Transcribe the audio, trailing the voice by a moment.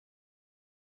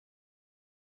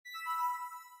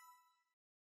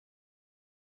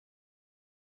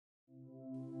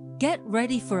Get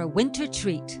ready for a winter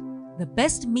treat. The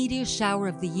best meteor shower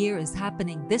of the year is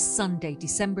happening this Sunday,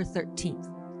 December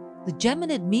 13th. The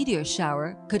Geminid meteor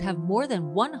shower could have more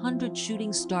than 100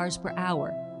 shooting stars per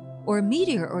hour, or a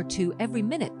meteor or two every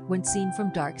minute when seen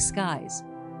from dark skies.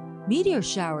 Meteor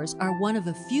showers are one of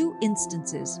a few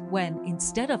instances when,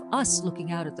 instead of us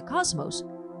looking out at the cosmos,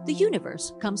 the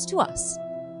universe comes to us.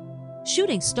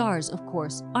 Shooting stars, of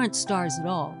course, aren't stars at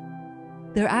all.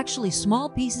 They're actually small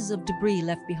pieces of debris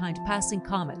left behind passing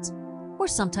comets, or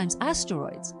sometimes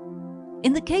asteroids.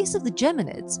 In the case of the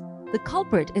Geminids, the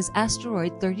culprit is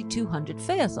asteroid 3200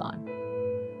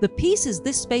 Phaethon. The pieces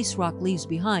this space rock leaves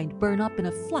behind burn up in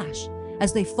a flash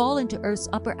as they fall into Earth's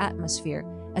upper atmosphere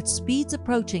at speeds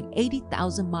approaching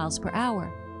 80,000 miles per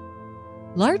hour.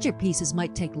 Larger pieces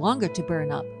might take longer to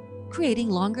burn up, creating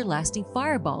longer-lasting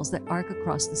fireballs that arc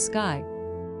across the sky.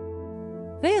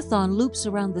 Phaethon loops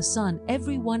around the Sun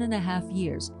every 1.5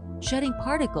 years, shedding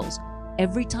particles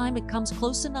every time it comes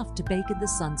close enough to bake in the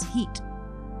Sun's heat.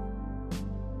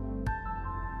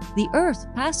 The Earth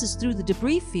passes through the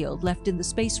debris field left in the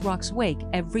space rock's wake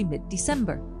every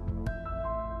mid-December.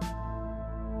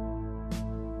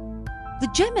 The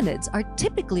Geminids are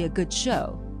typically a good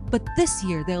show, but this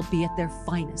year they'll be at their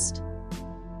finest.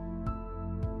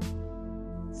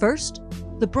 First,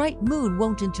 the bright moon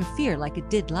won't interfere like it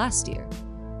did last year.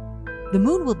 The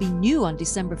moon will be new on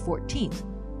December 14th,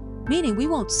 meaning we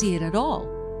won't see it at all,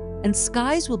 and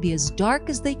skies will be as dark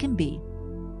as they can be.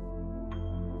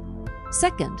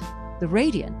 Second, the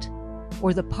radiant,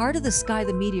 or the part of the sky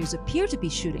the meteors appear to be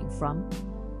shooting from,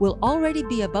 will already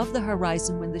be above the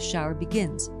horizon when the shower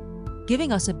begins,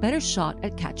 giving us a better shot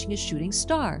at catching a shooting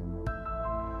star.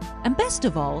 And best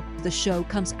of all, the show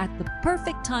comes at the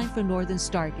perfect time for northern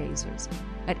stargazers,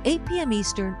 at 8 p.m.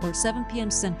 Eastern or 7 p.m.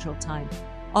 Central Time,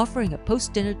 offering a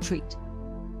post-dinner treat.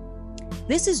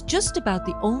 This is just about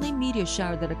the only meteor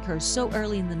shower that occurs so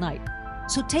early in the night,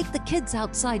 so take the kids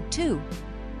outside too.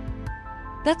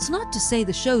 That's not to say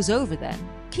the show's over then.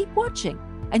 Keep watching,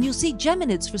 and you'll see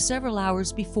Geminids for several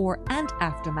hours before and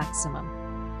after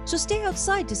maximum. So stay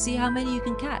outside to see how many you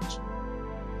can catch.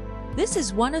 This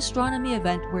is one astronomy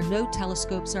event where no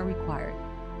telescopes are required.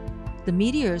 The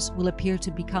meteors will appear to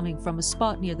be coming from a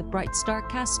spot near the bright star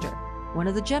Castor, one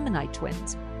of the Gemini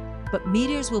twins, but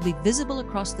meteors will be visible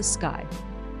across the sky.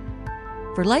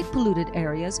 For light-polluted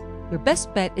areas, your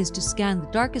best bet is to scan the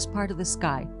darkest part of the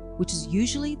sky, which is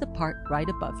usually the part right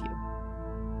above you.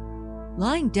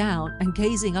 Lying down and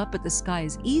gazing up at the sky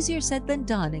is easier said than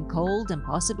done in cold and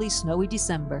possibly snowy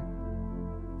December.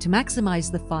 To maximize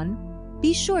the fun,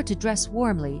 be sure to dress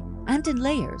warmly and in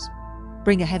layers.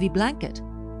 Bring a heavy blanket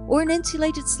or an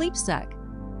insulated sleep sack,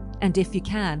 and if you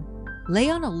can, lay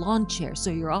on a lawn chair so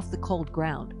you're off the cold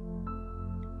ground.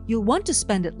 You'll want to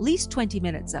spend at least 20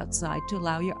 minutes outside to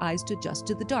allow your eyes to adjust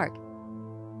to the dark.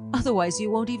 Otherwise, you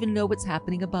won't even know what's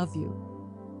happening above you.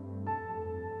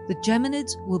 The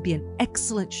Geminids will be an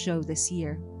excellent show this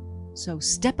year, so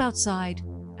step outside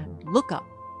and look up.